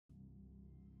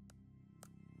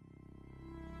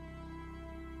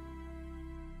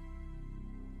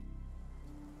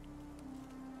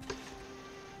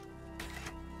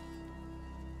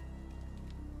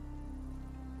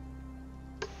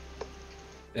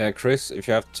Chris, if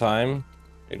you have time,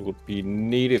 it would be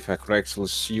neat if I could actually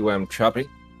see where I'm chopping.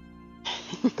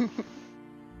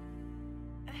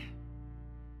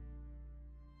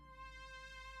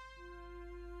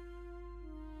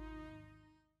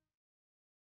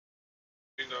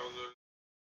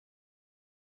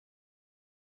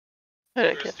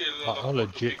 I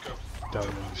legit don't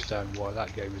understand why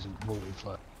that game isn't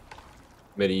multiplayer.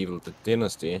 Medieval the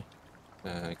Dynasty.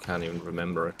 I can't even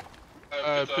remember it.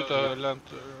 Put a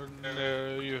lantern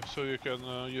near you so you can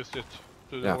use it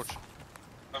to the watch.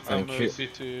 I'm busy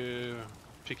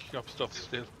picking up stuff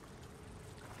still.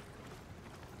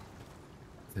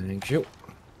 Thank you.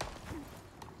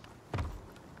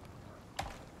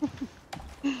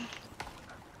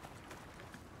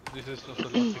 This is not a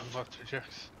laughing matter,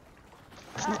 Jax.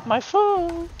 It's not my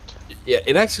fault. Yeah,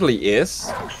 it actually is.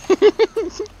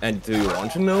 And do you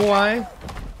want to know why?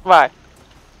 Why?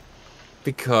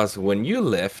 Because when you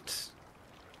left,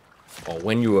 or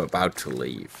when you were about to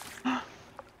leave,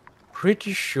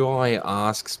 pretty sure I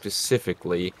asked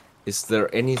specifically, is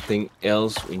there anything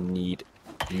else we need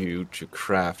you to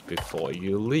craft before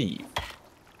you leave?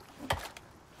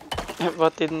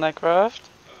 What didn't I craft?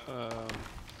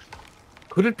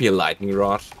 Could it be a lightning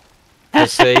rod, per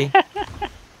se?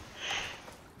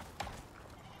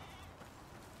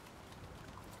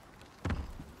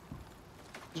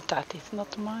 That is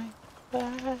not mine.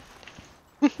 Bad.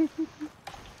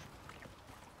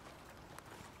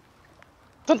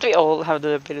 Don't we all have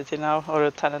the ability now, or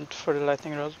a talent for the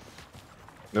lightning rod?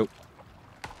 Nope.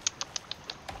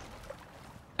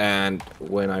 And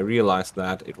when I realized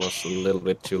that, it was a little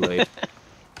bit too late.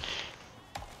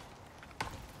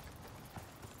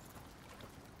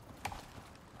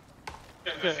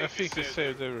 Yeah, I think we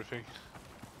saved everything.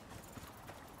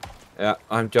 Yeah,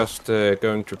 I'm just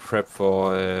going to prep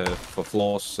for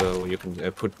floors, so you can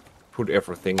put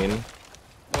everything in.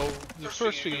 Well, the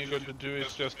first thing you're going to do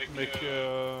is just make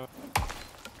the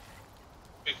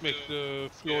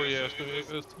floor, yeah,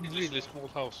 a really small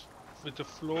house with the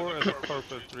floor and the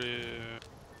carpentry.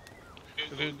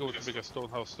 You can go to make a stone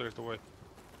house straight away.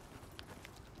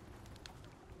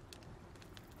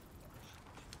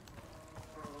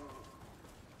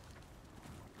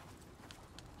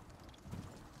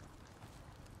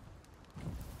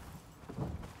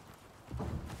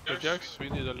 Jeajax, we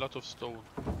need a lot of stone.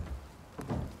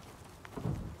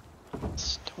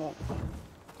 Stone.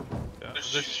 Yeah,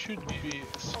 there should be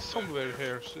somewhere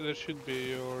here. So there should be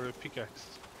your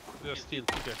pickaxe, the steel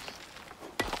pickaxe.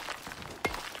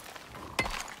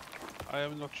 I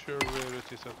am not sure where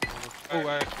it is at the moment. Oh,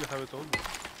 I actually have it on me.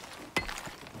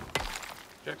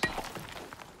 Jax.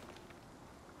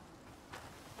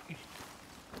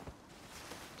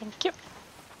 Thank you.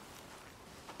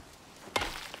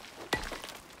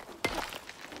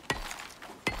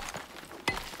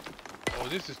 Oh,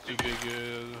 this is too big.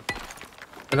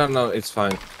 No, it's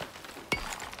fine.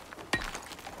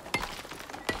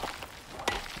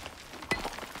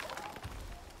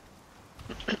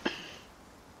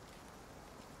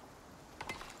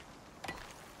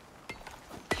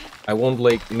 I won't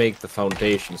make the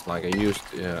foundations like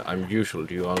I'm usual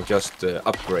to. I'll just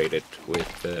upgrade it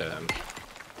with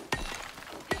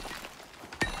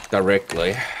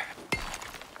directly.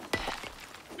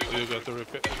 You got the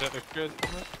upgrade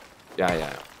from it?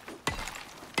 Yeah.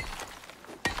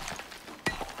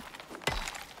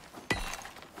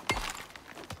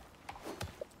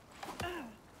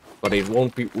 But it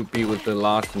won't be with the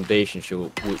last foundations.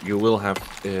 You will have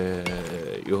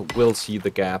you will see the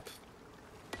gap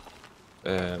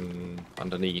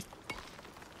underneath.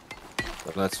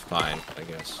 But that's fine, I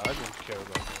guess. I don't care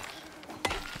about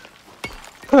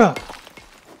that.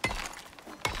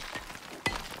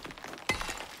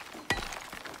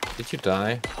 Did you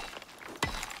die?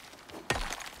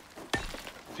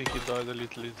 I think he died a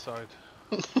little inside.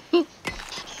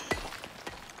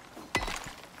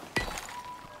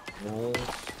 Walls,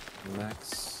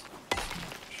 max.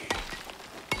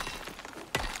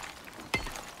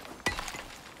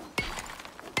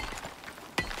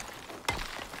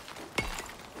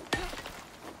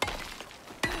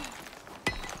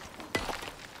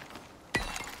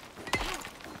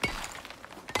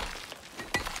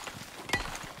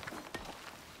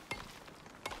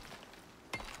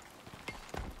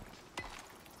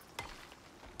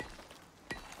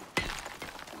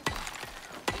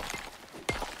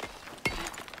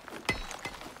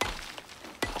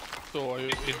 So are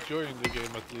you enjoying the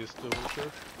game at least,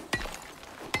 Witcher?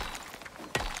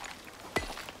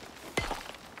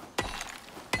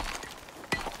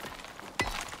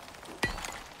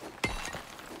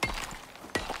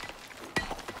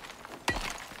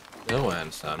 No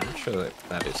answer. I'm not sure that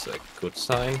that is a good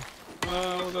sign.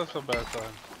 No, that's a bad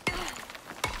sign.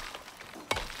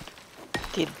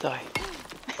 Did die.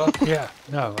 Oh, yeah,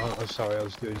 no, I'm sorry, I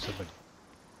was doing something.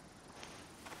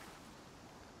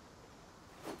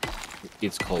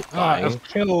 It's called Alright, dying. I've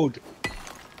killed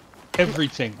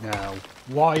everything now.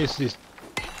 Why is this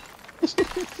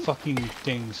fucking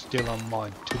thing still on my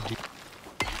to-do?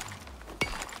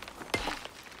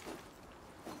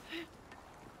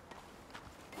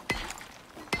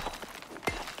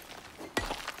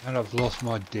 And I've lost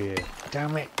my deer.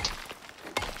 Damn it!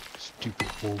 Stupid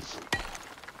wolf.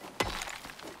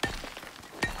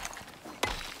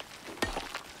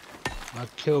 I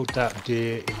killed that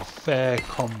deer in fair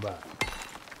combat.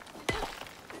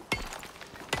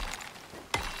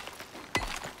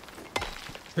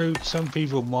 True, some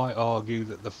people might argue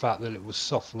that the fact that it was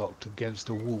soft locked against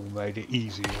the wall made it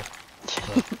easier.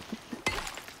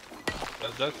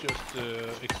 But That's just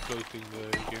exploiting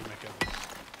the game mechanics.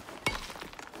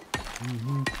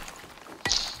 mhm.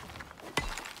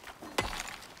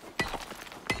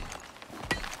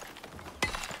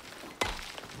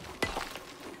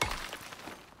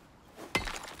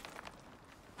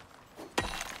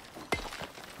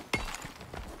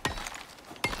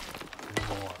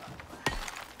 More.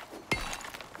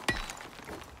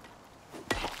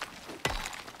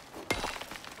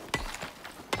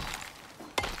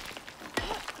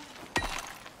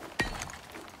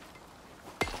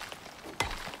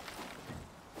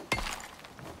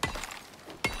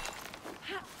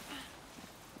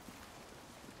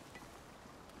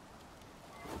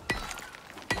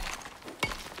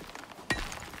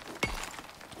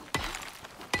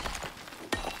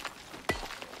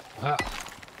 Ah,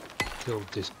 killed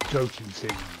this goatee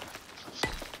thing.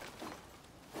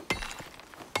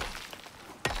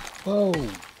 Whoa!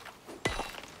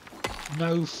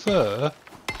 No fur?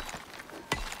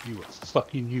 You are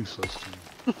fucking useless to me.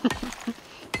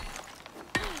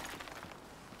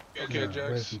 Okay, Yeah,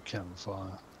 where's Jax. the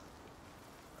campfire?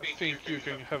 I think you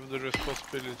can have the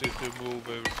responsibility to move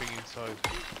everything inside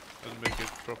and make it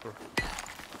proper.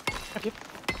 Okay.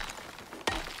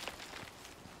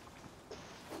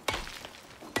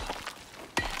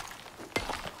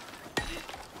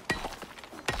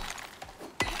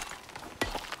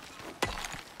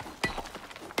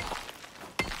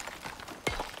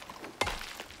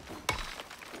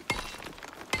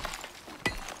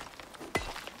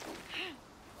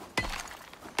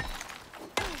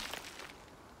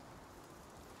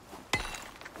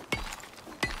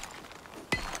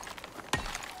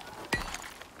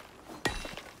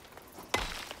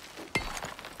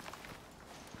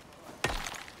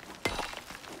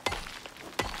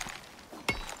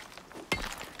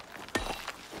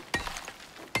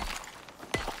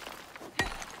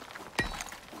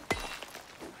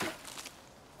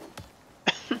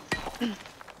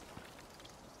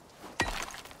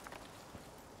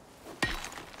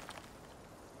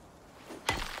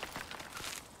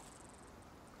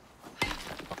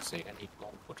 Fuck's sake, I need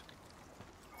more wood.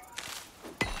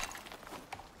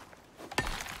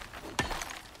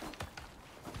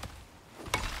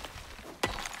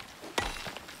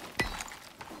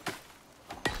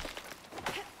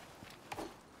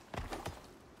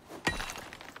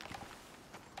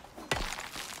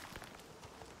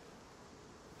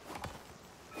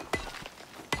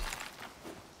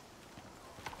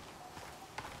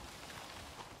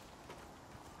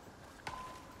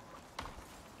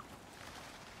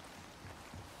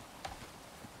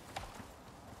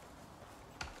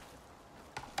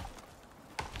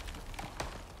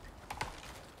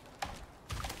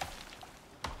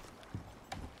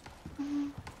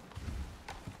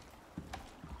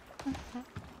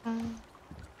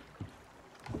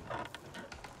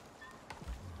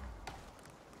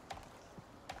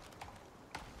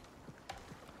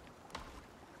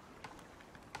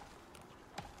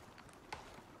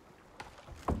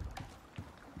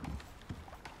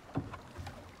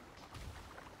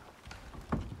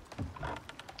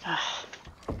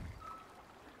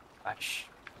 Ash.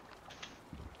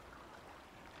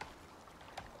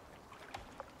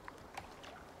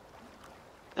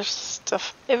 There's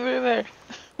stuff everywhere.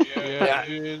 Yeah,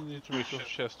 you need to make some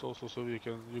chest also, so you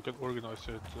can organize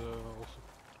it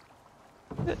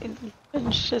also. In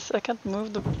benches, I can't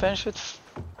move the bench with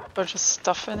a bunch of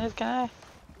stuff in it, can I?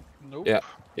 Nope. Yeah,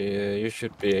 you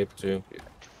should be able to.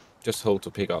 Just hold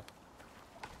to pick up.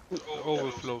 The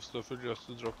overflow stuff will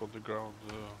just drop on the ground.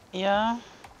 Yeah.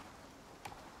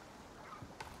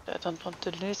 I don't want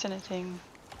to lose anything.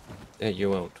 Yeah, you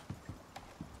won't.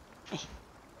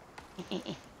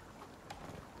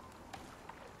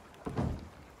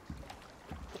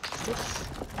 What's this?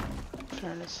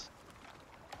 Furnace.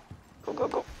 go,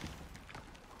 go.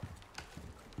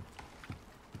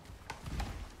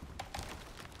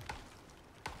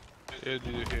 Yeah,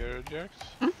 did you hear, Jax?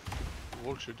 Hmm?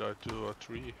 Vulture died to a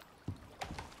tree.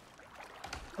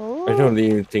 Oh. I don't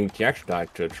even think Jax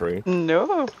died to a tree.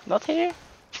 No, not here.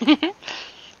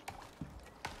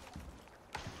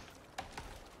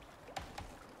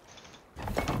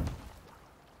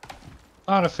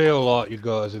 I kind of feel like you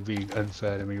guys are being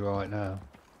unfair to me right now.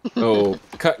 Oh,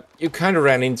 you kind of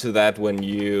ran into that when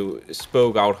you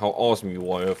spoke out how awesome you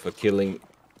were for killing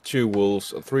 2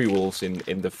 wolves or 3 wolves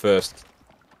in the first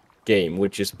game,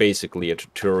 which is basically a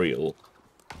tutorial.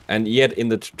 And yet in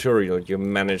the tutorial you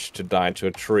managed to die to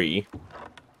a tree.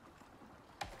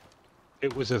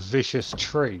 It was a vicious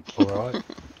tree, alright?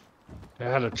 It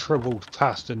had a troubled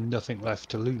past and nothing left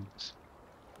to lose.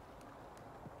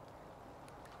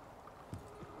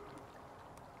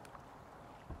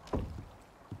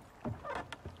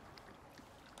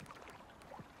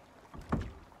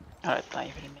 Alright, now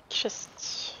you will make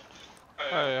chests.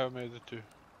 I made it too.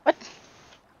 What?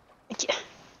 Yeah.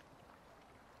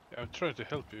 Yeah, I'm trying to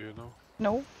help you, you know.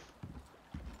 No.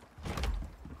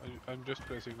 I'm just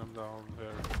placing them down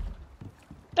there.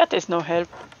 That is no help.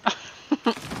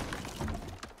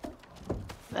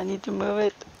 I need to move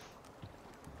it.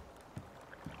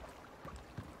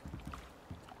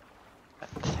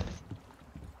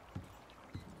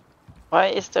 Why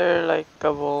is there like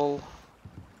a wall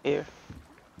here?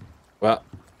 Well,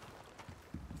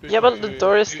 Yeah, but the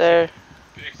door is there.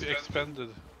 Expanded.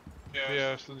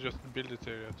 Yeah, so just build it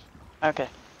there yet. Okay.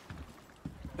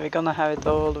 We're gonna have it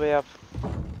all the way up.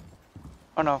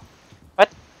 Or no? What?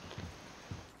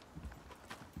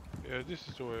 Yeah, this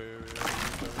is the way we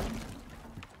have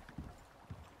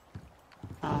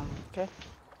it. Okay.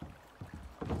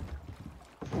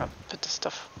 I'll put the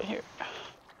stuff here.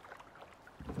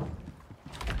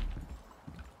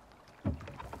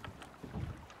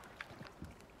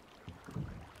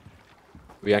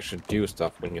 we actually do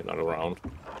stuff when you're not around.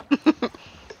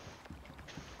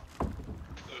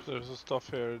 There's a stuff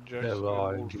here, Jax. They're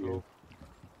lying to floor. you.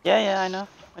 Yeah, I know.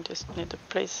 I just need a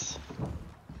place.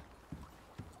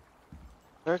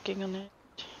 Working on it.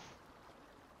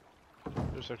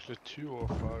 There's actually 2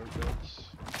 of our beds.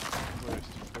 Where's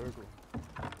the third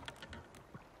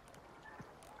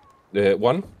one?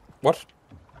 One? What?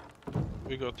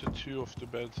 We got the 2 of the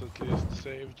beds at least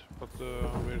saved, but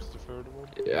where's the third one?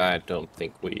 I don't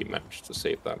think we managed to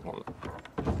save that one.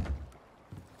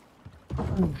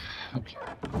 Okay.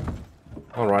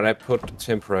 Alright, I put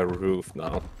temporary roof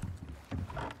now.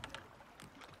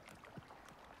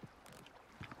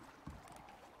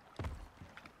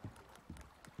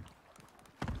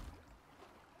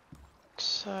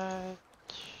 Side.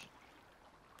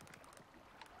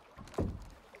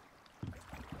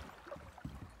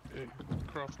 Okay,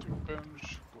 crafting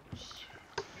bench goes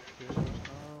here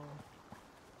now.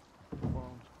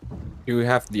 One. You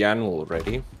have the animal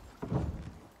ready.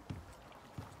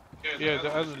 Yeah,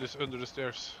 the animal is under the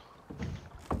stairs.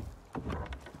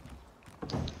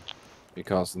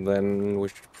 Because then we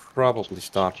should probably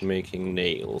start making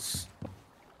nails.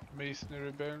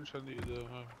 Masonry bench, I need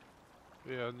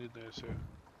yeah, I need this here.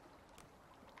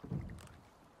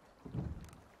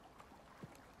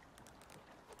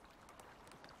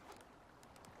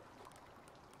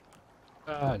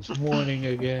 Ah, it's morning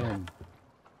again.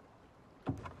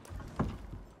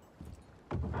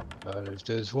 If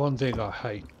there's one thing I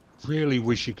hate, really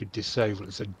wish you could disable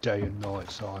it's a day and night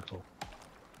cycle.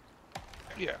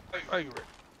 Yeah, I agree.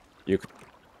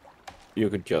 You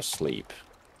could just sleep.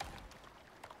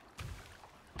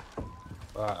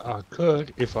 I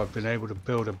could if I'd been able to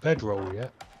build a bedroll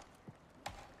yet.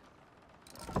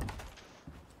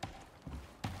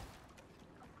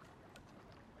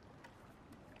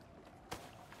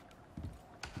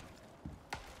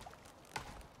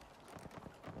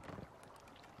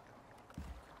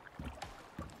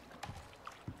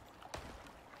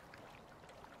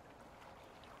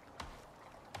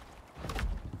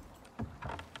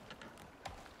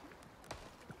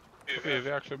 Okay,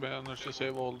 we actually managed to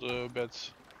save all the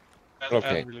beds.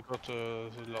 Okay. And we got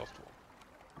the last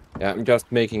one. Yeah, I'm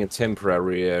just making a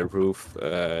temporary roof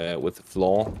with the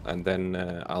floor, and then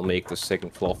I'll make the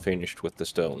second floor finished with the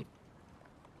stone.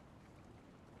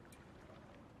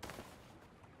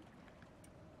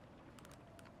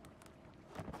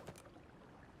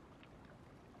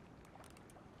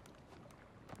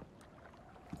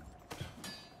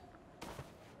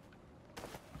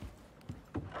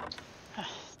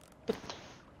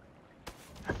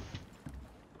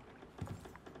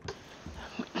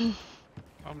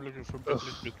 I'm looking for a little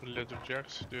bit of leather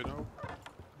jacks, do you know?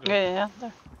 Yeah,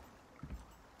 there.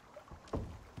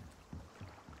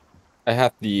 I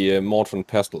have the mortar and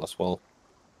pestle as well.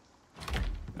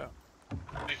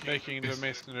 Making the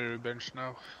masonry bench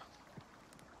now.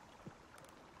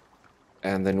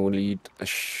 And then we'll need a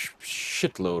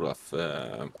shitload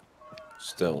of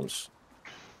stones.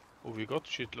 Oh, we got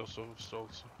shitloads of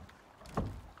stones.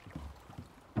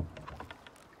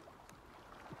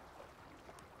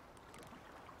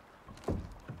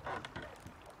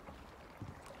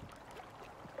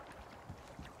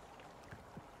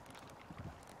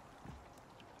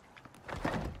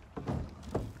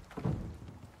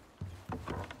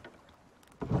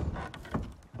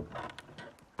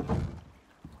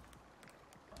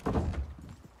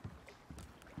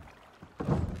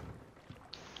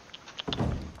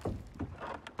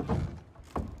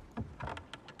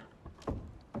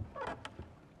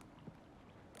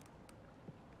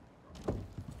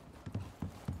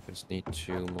 Just need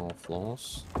 2 more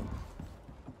floors.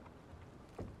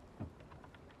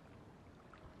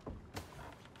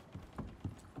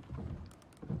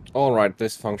 Alright,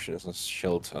 this functions as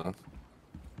shelter.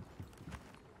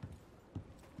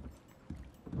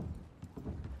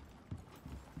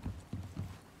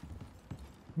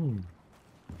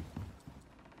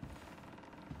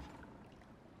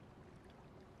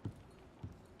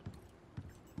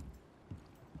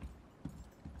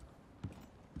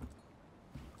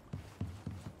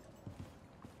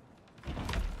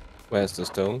 Where's the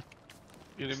stone?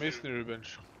 In the masonry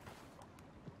bench.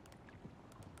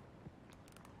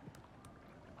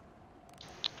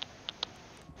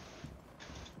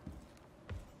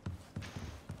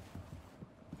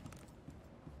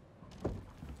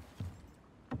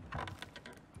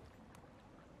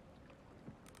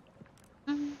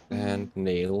 And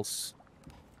nails.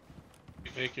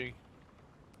 Making.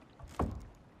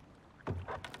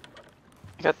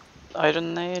 Got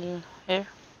iron nail here.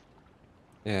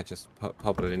 Yeah, just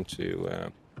pop it into...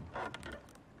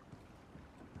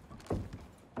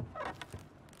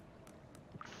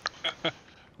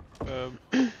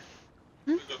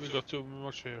 We got too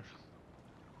much here.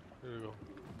 Here we go.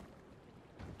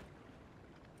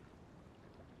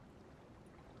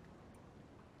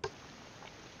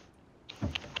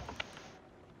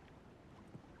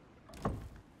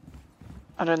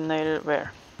 Iron nail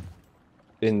where?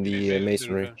 in the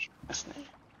masonry. bench. Masonry.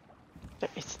 There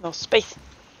is no space.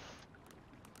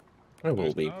 There will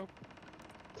There's be. now.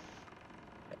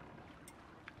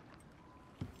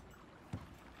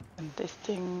 And this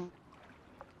thing.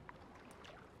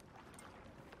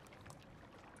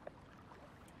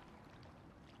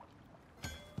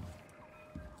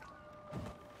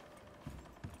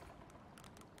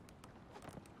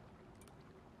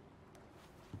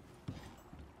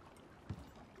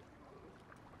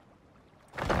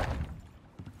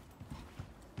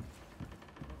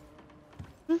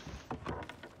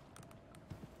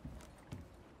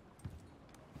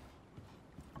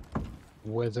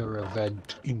 Weather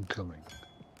event incoming.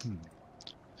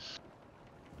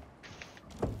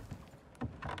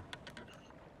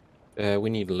 We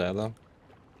need leather.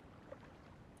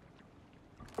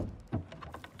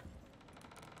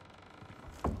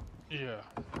 Yeah.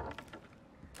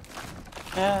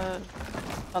 Yeah,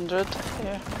 100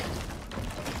 here.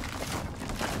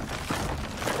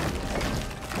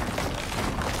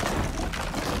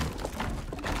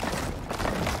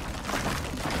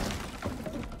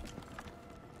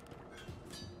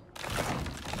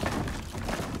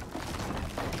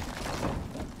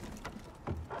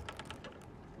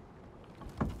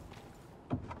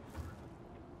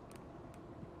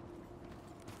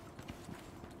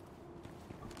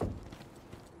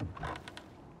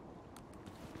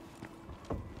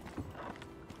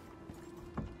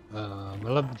 I'm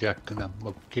a lumberjack and I'm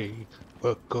okay.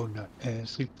 Work on that and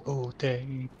sleep all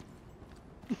day.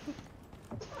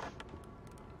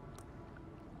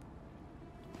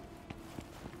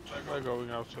 Try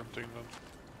going out hunting then.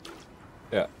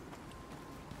 Yeah.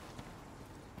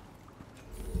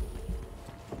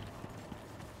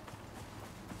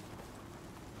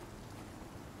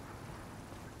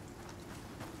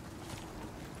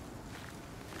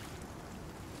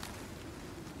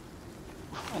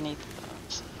 I need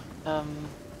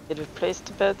did we place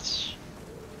the beds?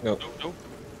 No. Nope.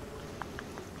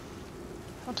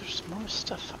 Oh, there's more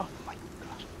stuff. Oh my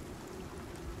god.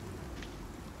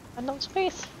 And no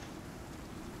space.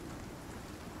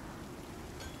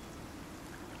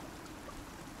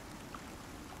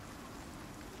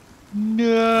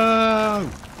 No!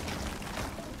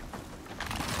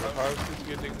 The house is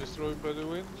getting destroyed by the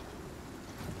wind.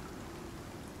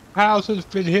 House has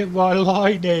been hit by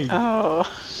lightning. Oh.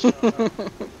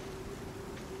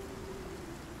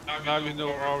 Now we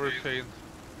know our pain.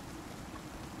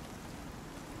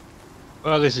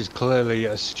 Well, this is clearly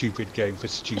a stupid game for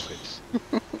stupids.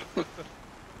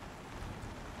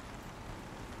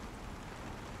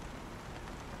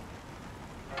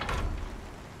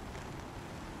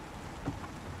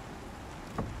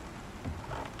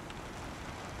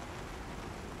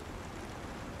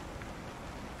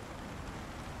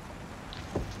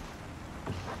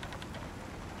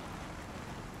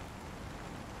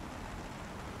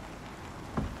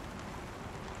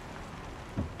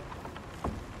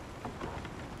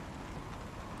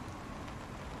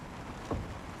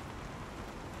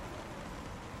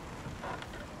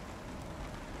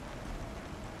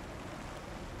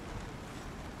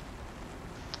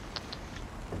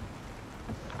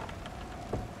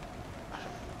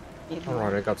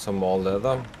 Alright, I got some more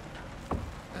leather.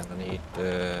 And I need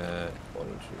 1, 2,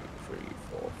 3,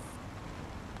 4,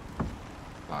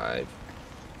 5.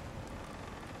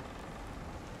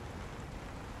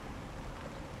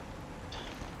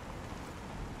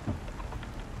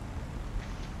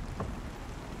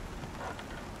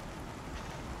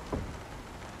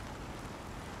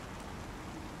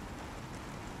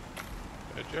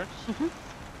 Jax? We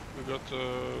got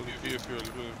biofuel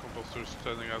composters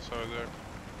standing outside there.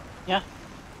 Yeah,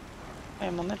 I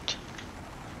am on it.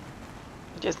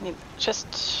 I just need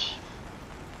chest.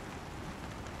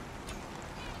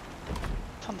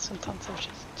 Tons and tons of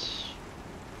chests.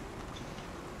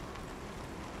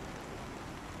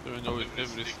 So we know if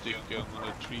every stick and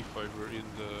tree fiber in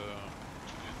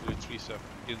the tree sap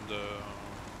in the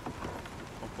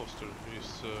composter is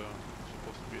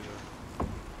supposed to be there.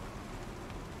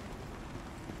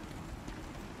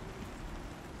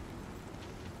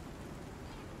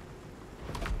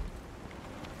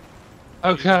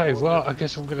 Okay, well, I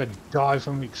guess I'm gonna die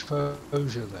from exposure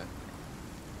then.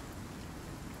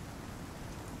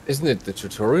 Isn't it the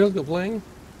tutorial you're playing?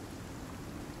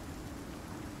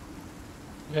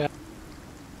 Yeah.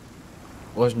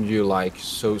 Wasn't you like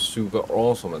so super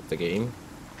awesome at the game?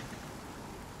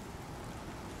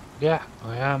 Yeah,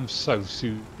 I am so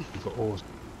super awesome.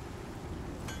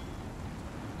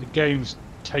 The game's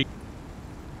take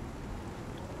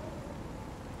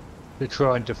to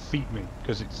try and defeat me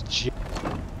because it's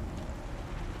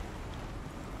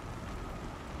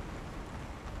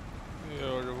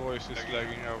Your voice is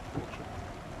lagging out.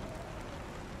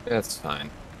 That's fine.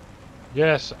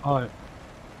 yes,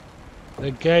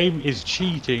 the game is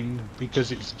cheating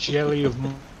because it's jelly of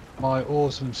my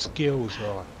awesome skills,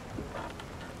 right?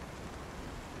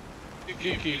 You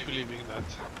keep believing that.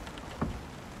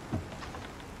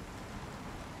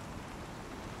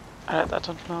 I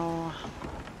don't know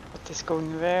what is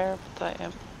going where, but I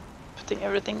am putting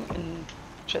everything in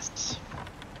chests.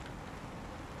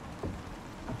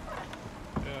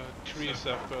 Yeah, tree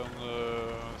sap and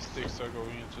sticks are going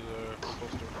into the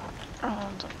composter.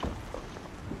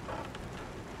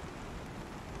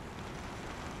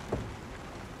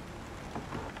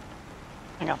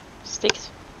 Hang on, sticks.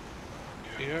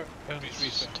 Here and tree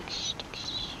sap.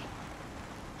 Sticks.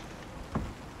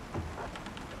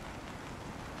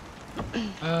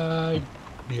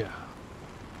 Yeah.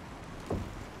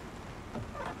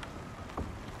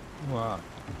 Right.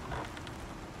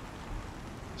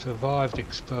 Survived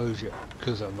exposure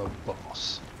because I'm a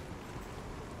boss.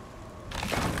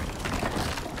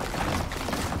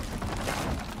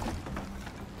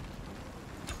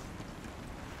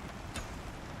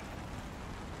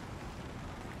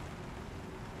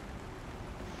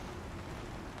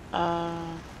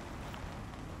 Oh,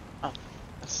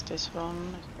 that's this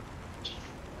one.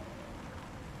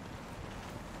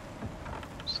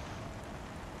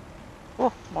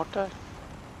 Oh, mortar.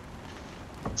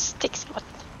 Sticks, what?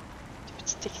 Stupid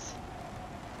sticks.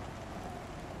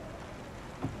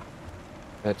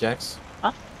 Jax?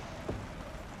 Huh?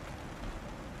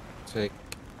 Take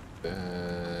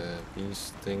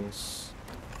these things.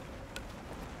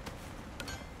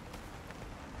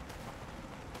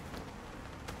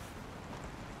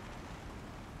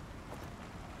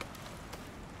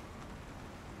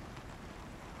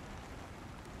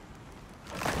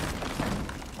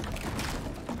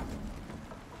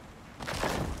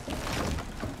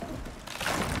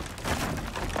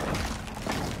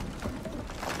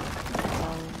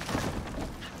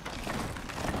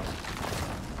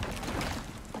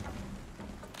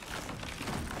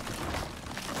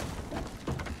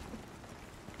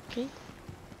 Okay.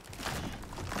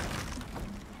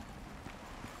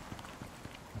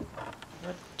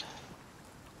 Good.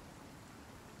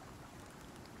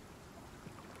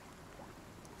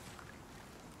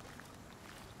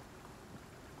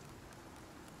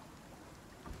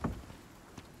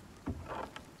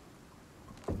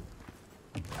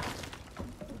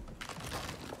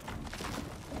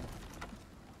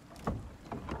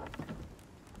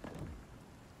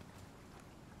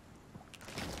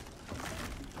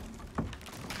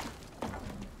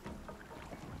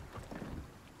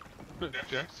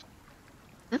 Jax.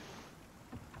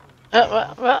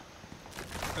 What?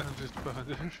 And just behind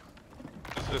there.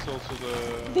 There's also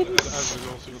the average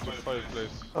also got a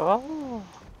fireplace. Oh.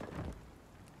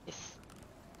 Yes.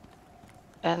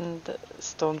 And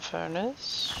stone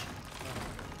furnace.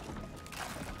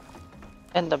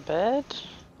 And a bed.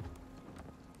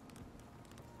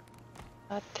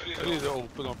 What? I need to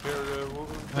open up here.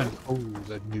 And all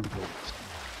the noodles.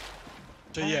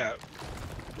 So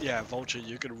yeah, Vulture,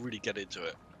 you're gonna really get into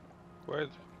it. Wait.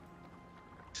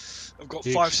 I've got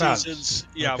The 5 Expanse. seasons.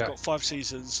 Yeah, Okay. I've got 5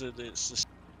 seasons, and it's just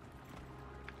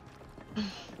The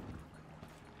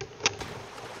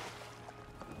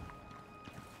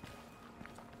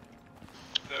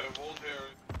wall here.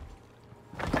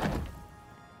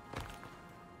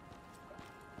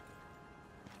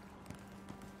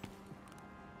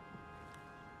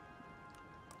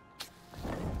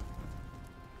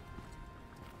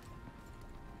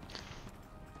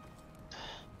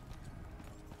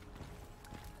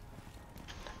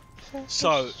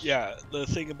 so. Yeah, the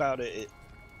thing about it.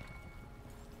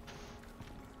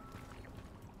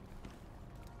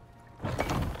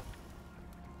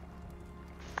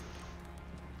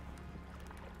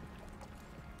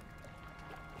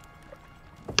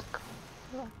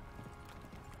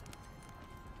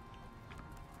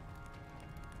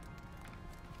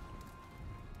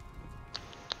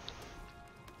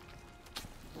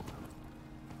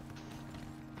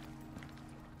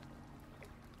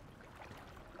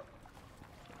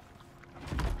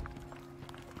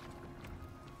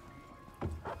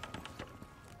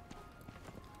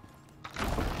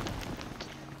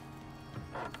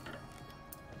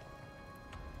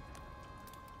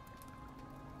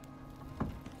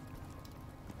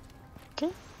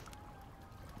 Okay.